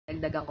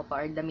dagdagan ko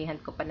pa or damihan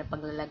ko pa ng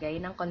paglalagay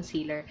ng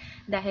concealer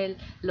dahil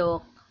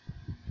look,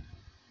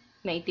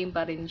 maitim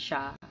pa rin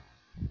siya.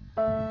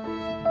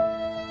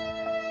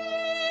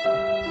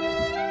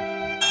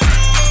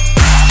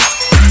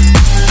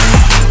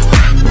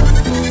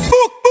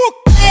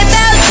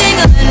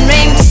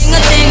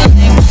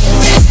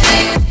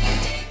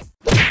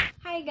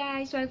 Hi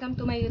guys! Welcome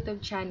to my YouTube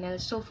channel.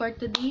 So for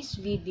today's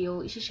video,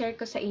 isi-share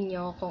ko sa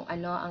inyo kung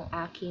ano ang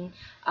aking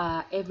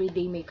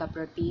everyday makeup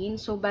routine.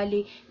 So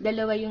bali,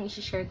 dalawa yung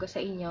isi-share ko sa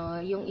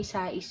inyo. Yung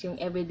isa is yung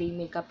everyday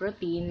makeup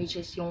routine,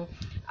 which is yung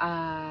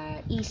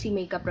easy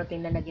makeup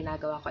routine na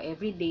ginagawa ko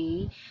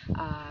everyday.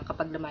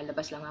 Kapag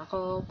lumalabas lang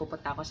ako,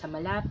 pupunta ako sa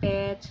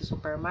malapit, sa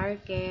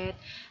supermarket.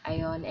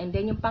 Ayun. And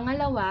then yung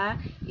pangalawa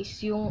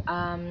is yung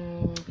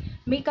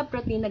makeup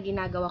routine na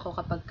ginagawa ko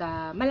kapag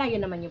malayo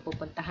naman yung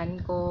pupuntahan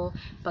ko,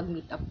 pag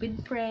meet up with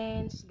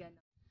friends, gano'n.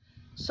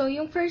 So,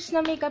 yung first na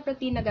makeup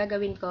routine na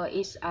gagawin ko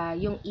is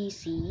yung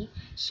easy.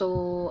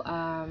 So,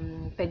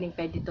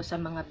 pwedeng-pwede to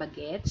sa mga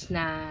bagets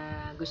na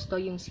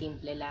gusto yung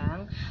simple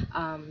lang.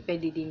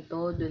 Pwede din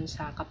to dun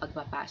sa kapag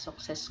papasok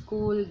sa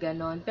school,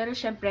 ganon. Pero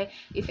syempre,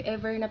 if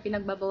ever na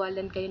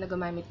pinagbabawalan kayo na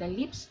gumamit ng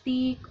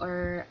lipstick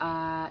or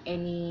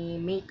any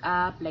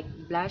makeup like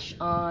blush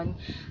on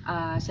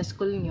sa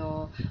school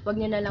nyo, wag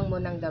nyo na lang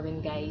munang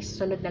gawin, guys.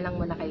 Sunod na lang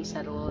muna kayo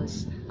sa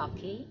rules.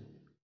 Okay?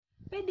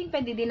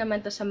 Pwede din naman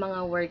to sa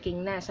mga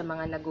working na, sa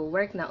mga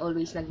nag-work na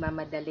always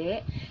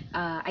nagmamadali.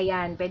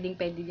 Ayan,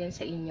 pwede din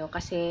sa inyo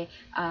kasi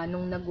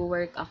nung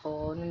nag-work pa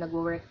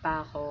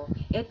ako,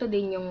 ito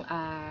din yung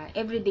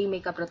everyday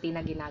makeup routine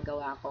na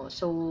ginagawa ko.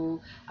 So,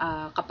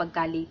 kapag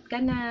late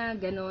ka na,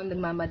 ganun,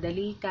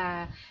 nagmamadali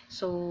ka.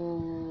 So,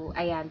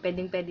 ayan,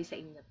 pwede sa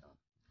inyo to.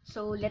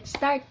 So, let's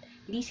start.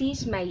 This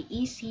is my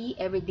easy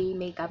everyday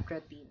makeup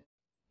routine.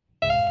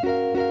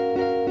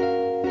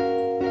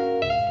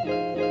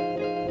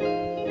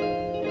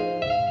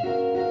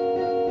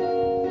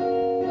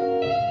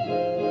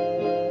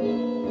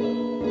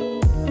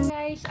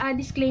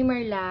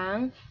 Disclaimer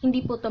lang,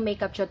 hindi po to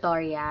makeup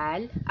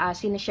tutorial.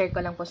 Sinishare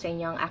ko lang po sa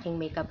inyo ang aking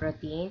makeup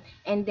routine.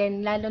 And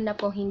then, lalo na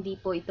po hindi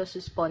po ito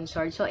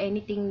sponsored. So,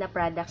 anything na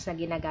products na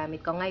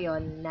ginagamit ko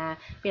ngayon na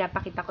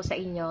pinapakita ko sa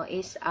inyo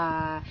is,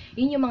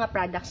 yun yung mga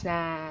products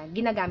na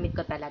ginagamit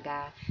ko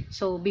talaga.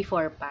 So,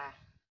 before pa.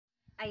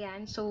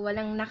 Ayan, so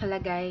walang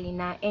nakalagay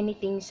na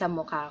anything sa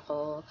mukha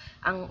ko.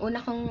 Ang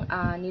una kong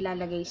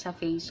nilalagay sa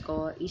face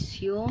ko is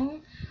yung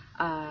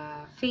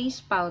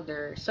face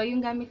powder. So,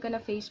 yung gamit ko na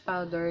face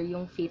powder,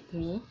 yung Fit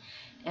Me.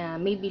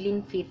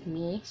 Maybelline Fit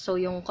Me. So,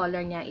 yung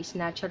color niya is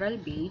Natural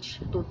Beige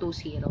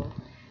 220.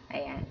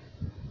 Ayan.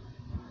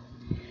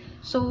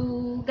 So,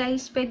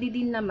 guys, pwede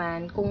din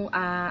naman, kung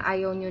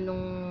ayaw nyo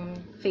nung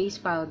face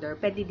powder,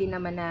 pwede din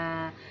naman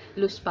na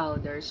loose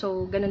powder.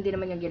 So, ganun din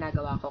naman yung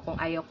ginagawa ko. Kung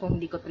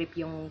hindi ko trip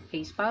yung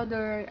face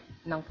powder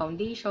ng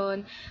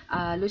foundation,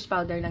 loose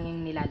powder lang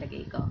yung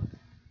nilalagay ko.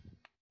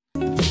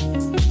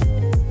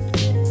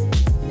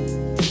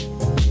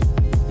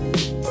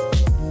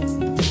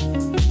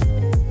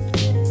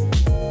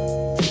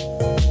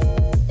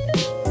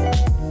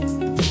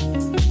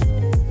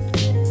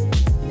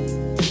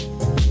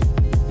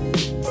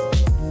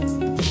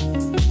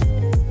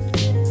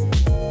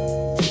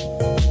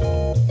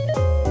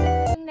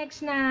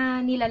 Na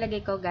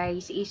nilalagay ko,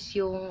 guys, is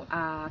yung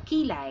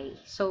kilay.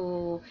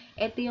 So,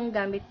 ito yung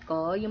gamit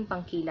ko, yung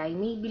pangkilay,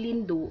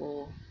 Maybelline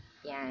Duo.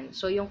 Yan.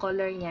 So, yung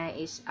color niya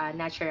is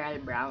natural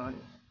brown.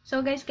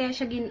 So, guys, kaya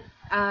siya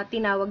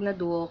tinawag na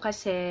duo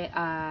kasi,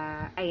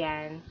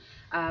 ayan,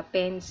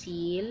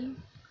 pencil.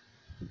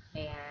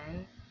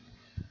 Ayan.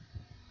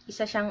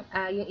 Isa siyang,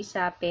 yung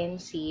isa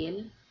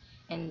pencil.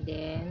 And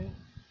then,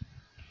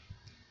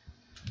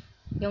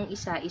 yung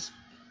isa is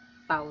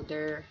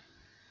powder.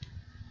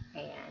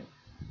 Ayan.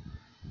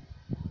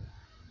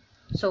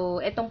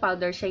 So, itong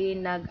powder, siya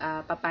yung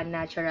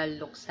nagpapa-natural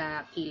look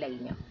sa kilay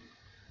nyo.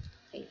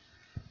 Okay.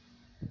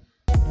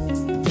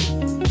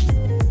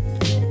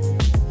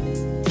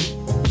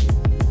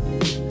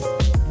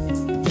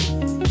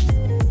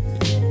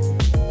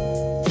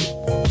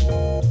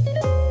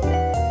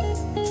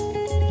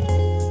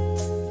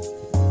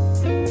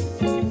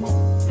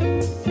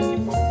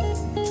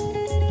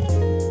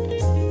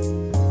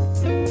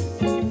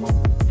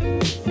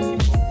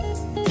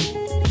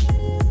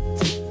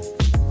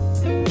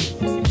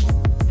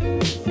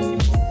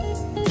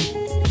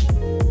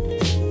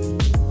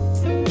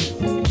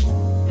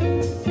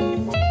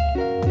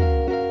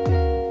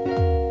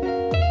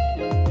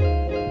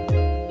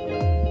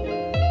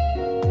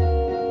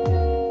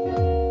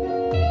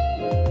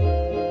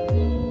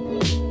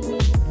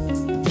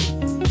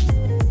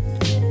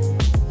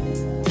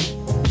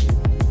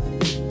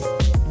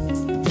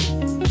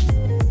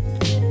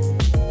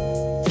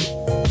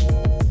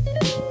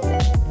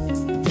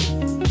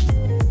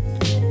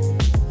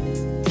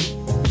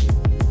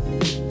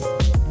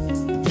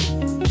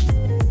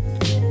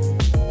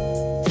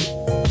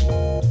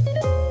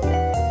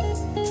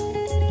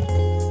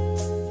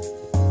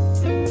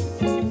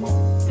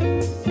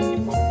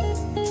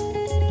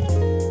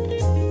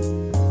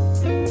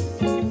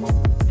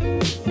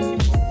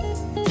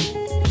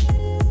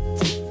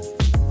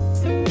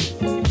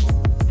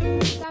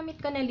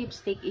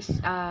 lipstick is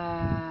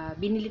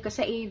binili ko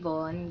sa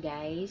Avon,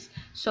 guys.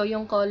 So,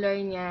 yung color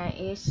niya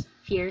is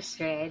Fierce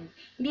Red.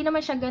 Hindi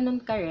naman siya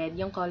ganun ka-red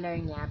yung color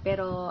niya,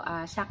 pero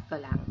sakto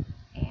lang.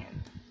 Ayan.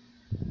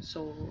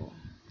 So,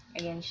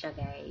 ayan siya,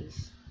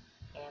 guys.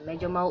 Ayan,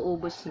 medyo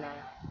mauubos na.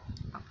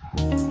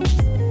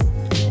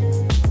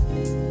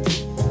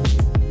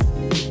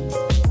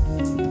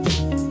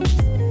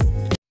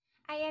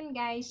 Ayan,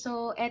 guys.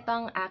 So, eto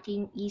ang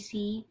aking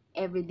easy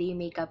everyday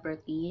makeup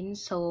routine.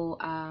 So,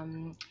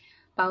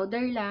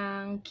 powder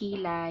lang,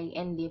 kilay,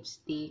 and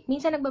lipstick.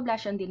 Minsan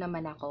nagba-blush on din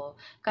naman ako.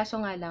 Kaso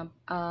nga lang,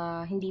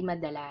 hindi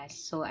madalas.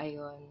 So,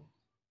 ayun.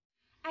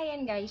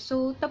 Ayan, guys.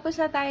 So, tapos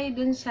na tayo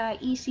dun sa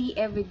easy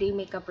everyday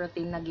makeup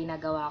routine na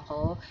ginagawa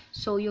ko.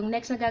 So, yung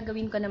next na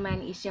gagawin ko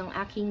naman is yung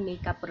aking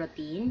makeup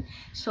routine.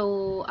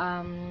 So,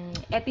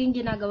 eto yung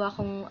ginagawa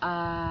kong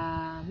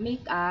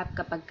makeup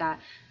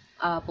kapag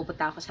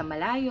pupunta ako sa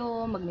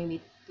malayo,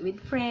 mag-meet with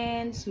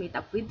friends, meet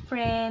up with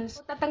friends.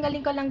 So,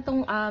 tatanggalin ko lang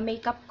tong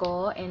makeup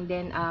ko and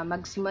then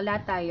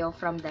magsimula tayo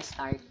from the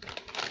start.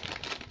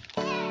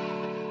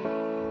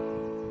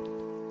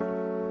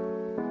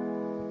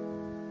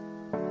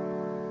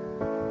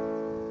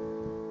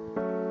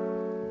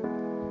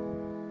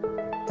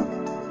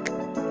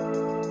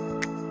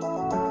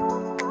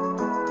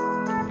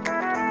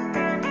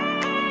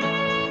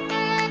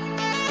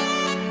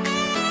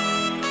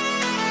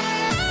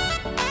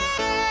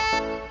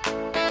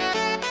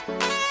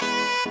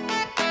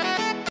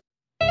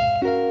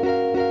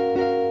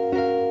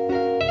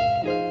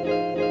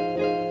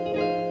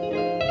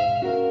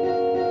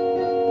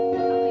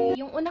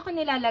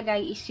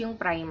 Nilalagay is yung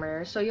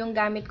primer. So, yung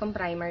gamit kong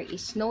primer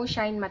is Snow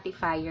Shine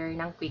Mattifier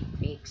ng Quick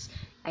Fix.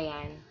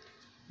 Ayan.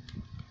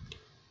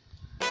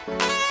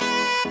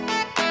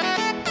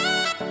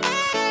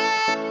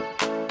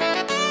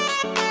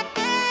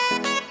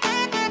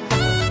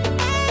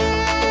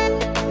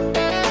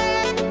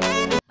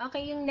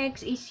 Okay, yung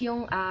next is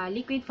yung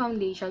liquid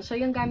foundation. So,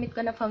 yung gamit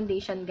ko na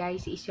foundation,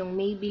 guys, is yung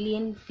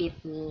Maybelline Fit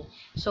Me.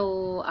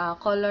 So,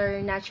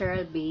 color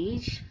Natural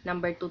Beige,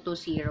 number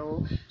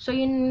 220. So,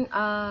 yun,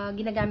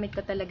 ginagamit ko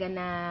talaga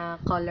na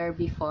color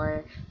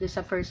before. Do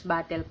sa first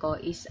bottle ko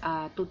is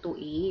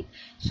 228.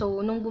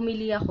 So, nung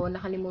bumili ako,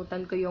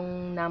 nakalimutan ko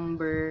yung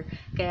number.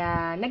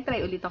 Kaya,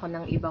 nagtry ulit ako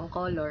ng ibang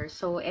color.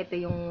 So, ito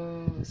yung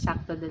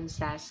sakto dun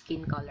sa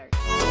skin color.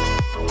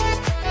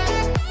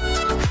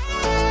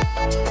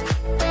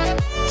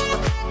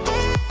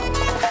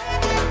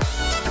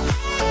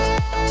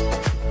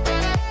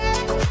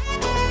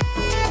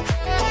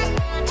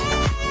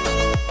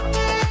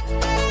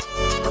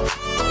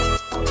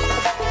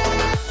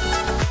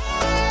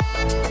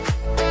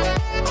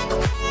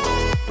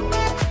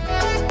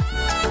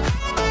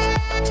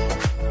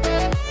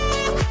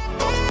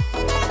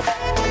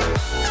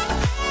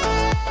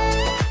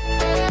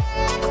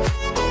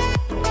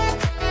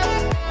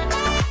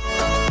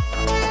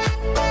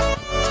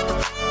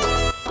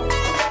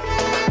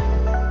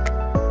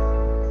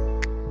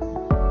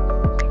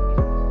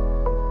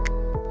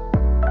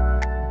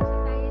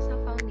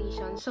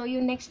 So,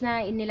 yung next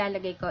na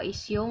inilalagay ko is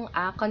yung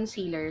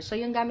concealer. So,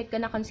 yung gamit ko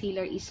na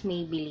concealer is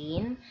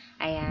Maybelline.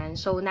 Ayan.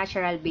 So,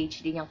 natural beige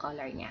din yung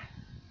color niya.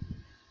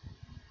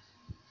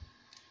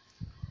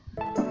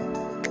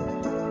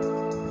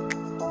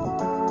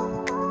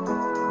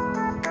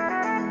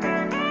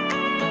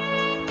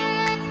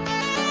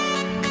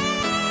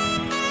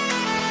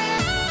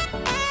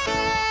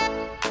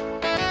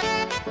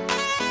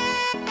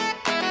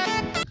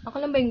 Ako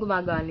lang ba yung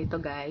gumagawa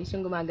nito, guys?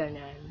 Yung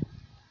gumaganan.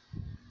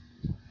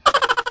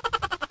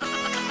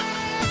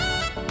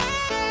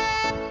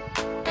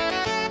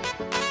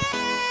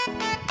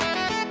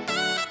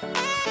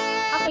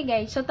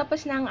 Okay guys, so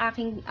tapos na ang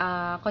aking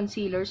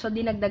concealer. So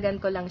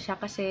dinagdagan ko lang siya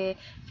kasi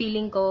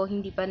feeling ko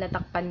hindi pa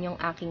natakpan yung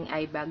aking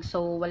eye bag.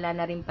 So wala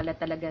na rin pala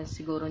talaga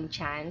sigurong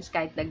chance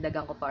kahit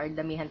dagdagan ko pa or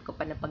damihan ko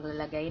pa na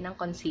paglalagay ng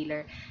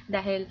concealer.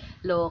 Dahil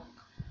look,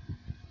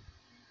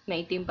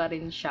 maitim pa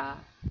rin siya.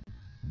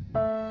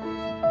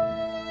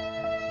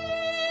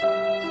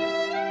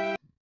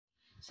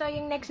 So,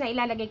 yung next na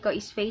ilalagay ko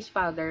is face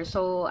powder.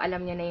 So,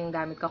 alam niyo na yung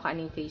gamit ko, kung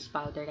ano yung face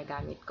powder na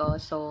gamit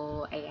ko.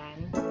 So,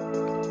 ayan.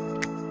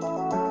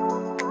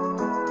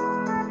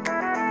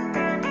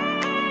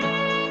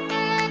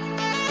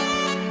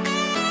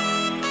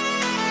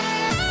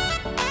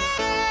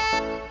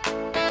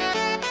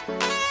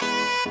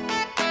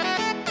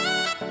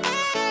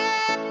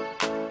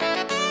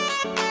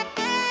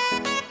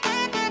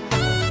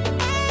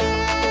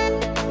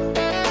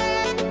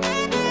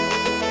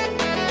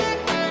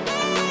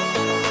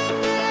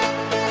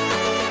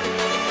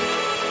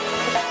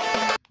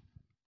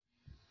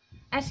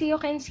 As you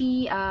can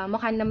see,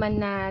 mukha naman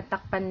na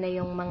takpan na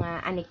yung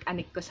mga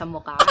anik-anik ko sa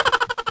mukha.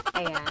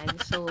 Ayan.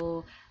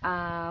 So,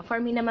 for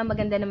me naman,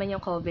 maganda naman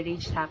yung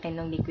coverage sa akin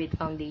ng liquid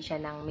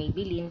foundation ng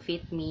Maybelline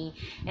Fit Me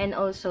and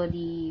also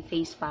the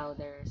face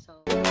powder.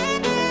 So,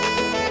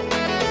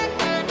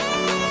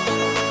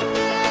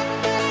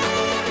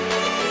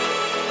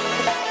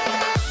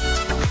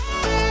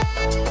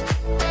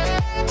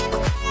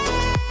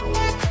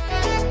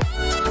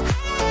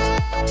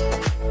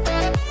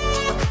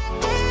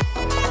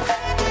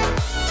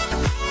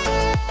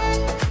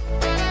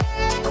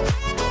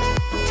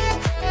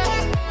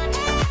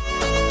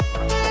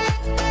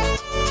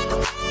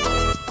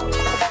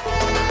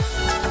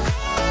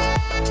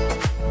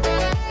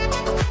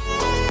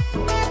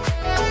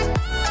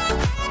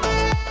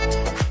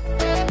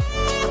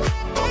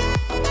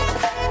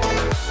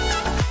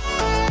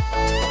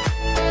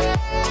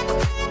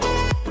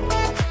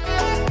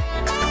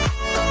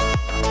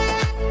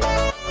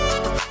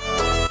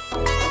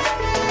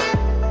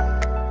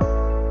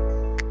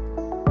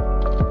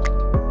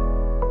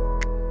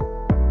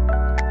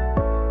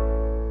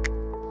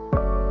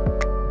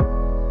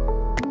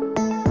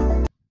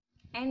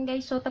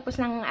 guys, so tapos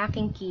na ang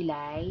aking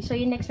kilay. So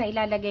yung next na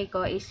ilalagay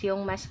ko is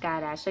yung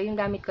mascara. So yung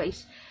gamit ko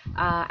is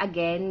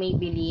again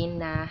Maybelline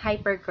na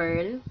Hyper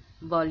Curl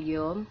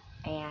Volume.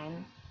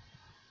 Ayan.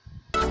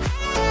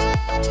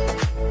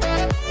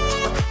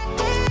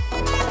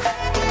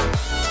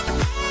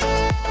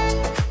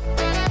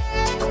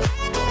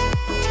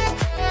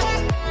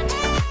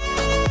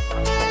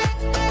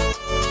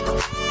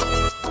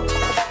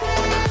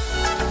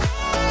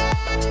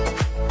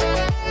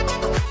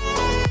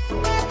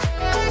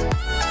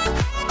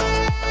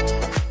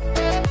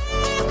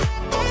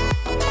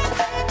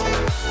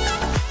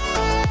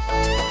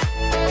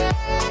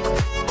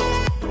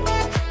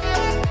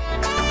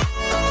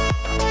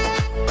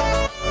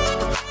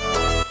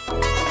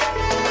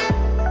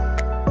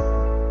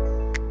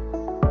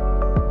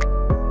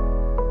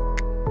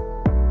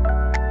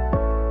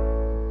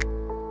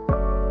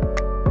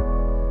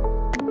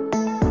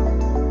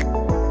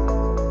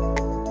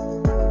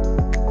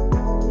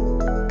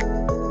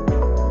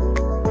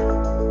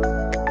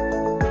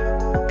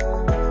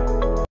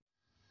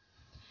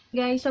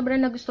 Guys, sobrang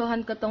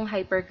nagustuhan ko tong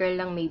Hyper Curl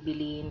ng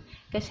Maybelline.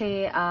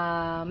 Kasi,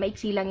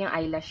 maiksi lang yung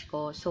eyelash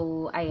ko.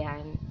 So,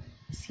 ayan.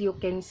 As you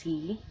can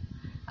see,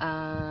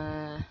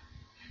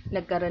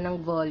 nagkaroon ng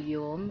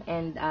volume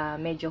and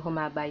medyo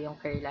humaba yung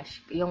curlash.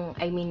 Yung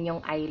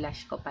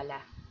eyelash ko pala.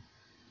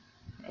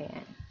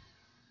 Ayan.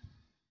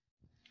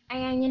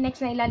 Ayan, yung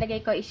next na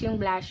ilalagay ko is yung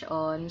blush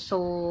on. So,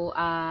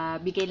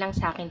 bigay lang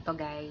sa akin to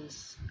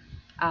guys.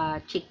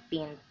 Cheek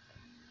tint.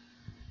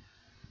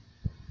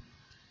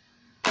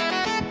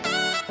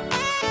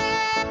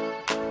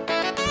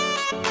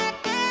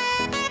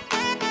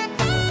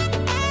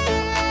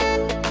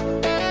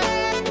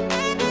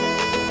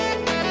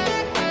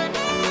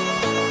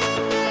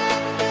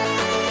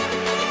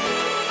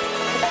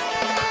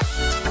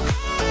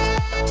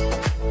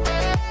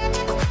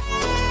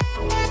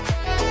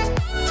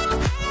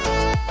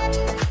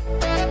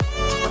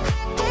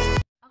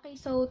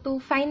 So, to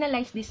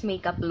finalize this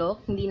makeup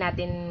look, hindi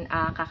natin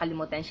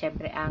kakalimutan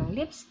syempre ang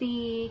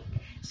lipstick.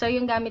 So,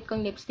 yung gamit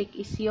kong lipstick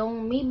is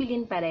yung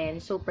Maybelline pa rin,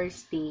 Super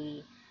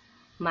Stay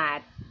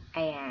Matte.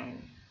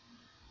 Ayan.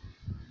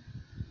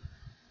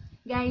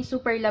 Guys,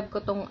 super love ko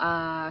tong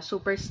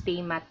Super Stay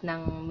Matte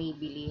ng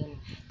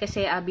Maybelline.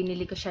 Kasi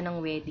binili ko siya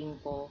ng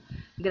wedding ko.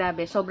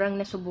 Grabe, sobrang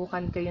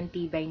nasubukan ko yung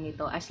tibay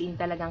nito. As in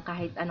talagang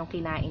kahit anong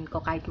kinain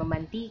ko, kahit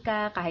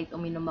mamantika, kahit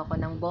uminom ako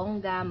ng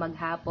bongga,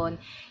 maghapon,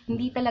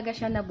 hindi talaga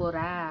siya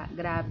nabura.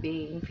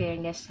 Grabe, in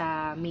fairness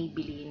sa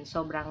Maybelline.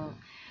 Sobrang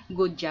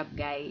good job,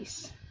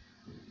 guys.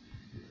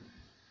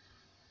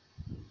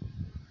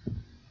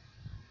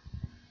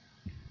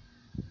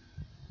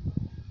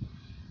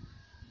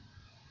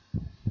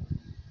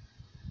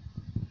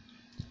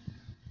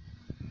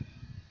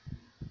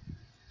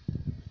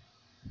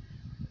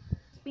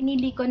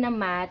 Pinili ko na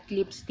matte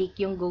lipstick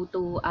yung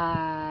go-to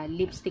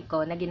lipstick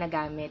ko na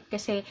ginagamit.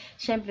 Kasi,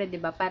 syempre, 'di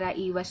ba para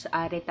iwas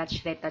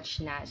retouch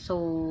na. So,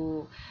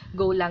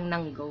 go lang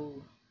ng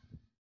go.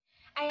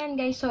 Ayan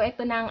guys, so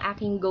ito na ang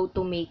aking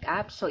go-to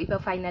makeup. So,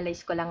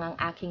 ipa-finalize ko lang ang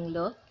aking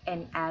look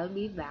and I'll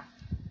be back.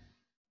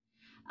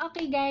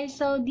 Okay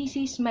guys, so this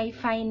is my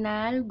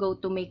final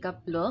go-to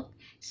makeup look.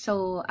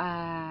 So,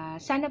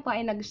 sana po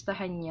ay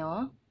nagustuhan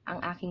nyo ang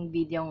aking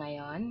video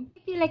ngayon.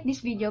 If you like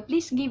this video,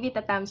 please give it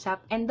a thumbs up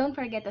and don't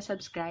forget to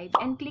subscribe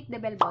and click the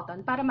bell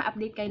button para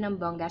ma-update kayo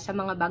ng bongga sa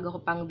mga bago ko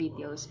pang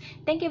videos.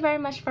 Thank you very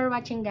much for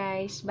watching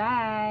guys.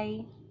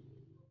 Bye!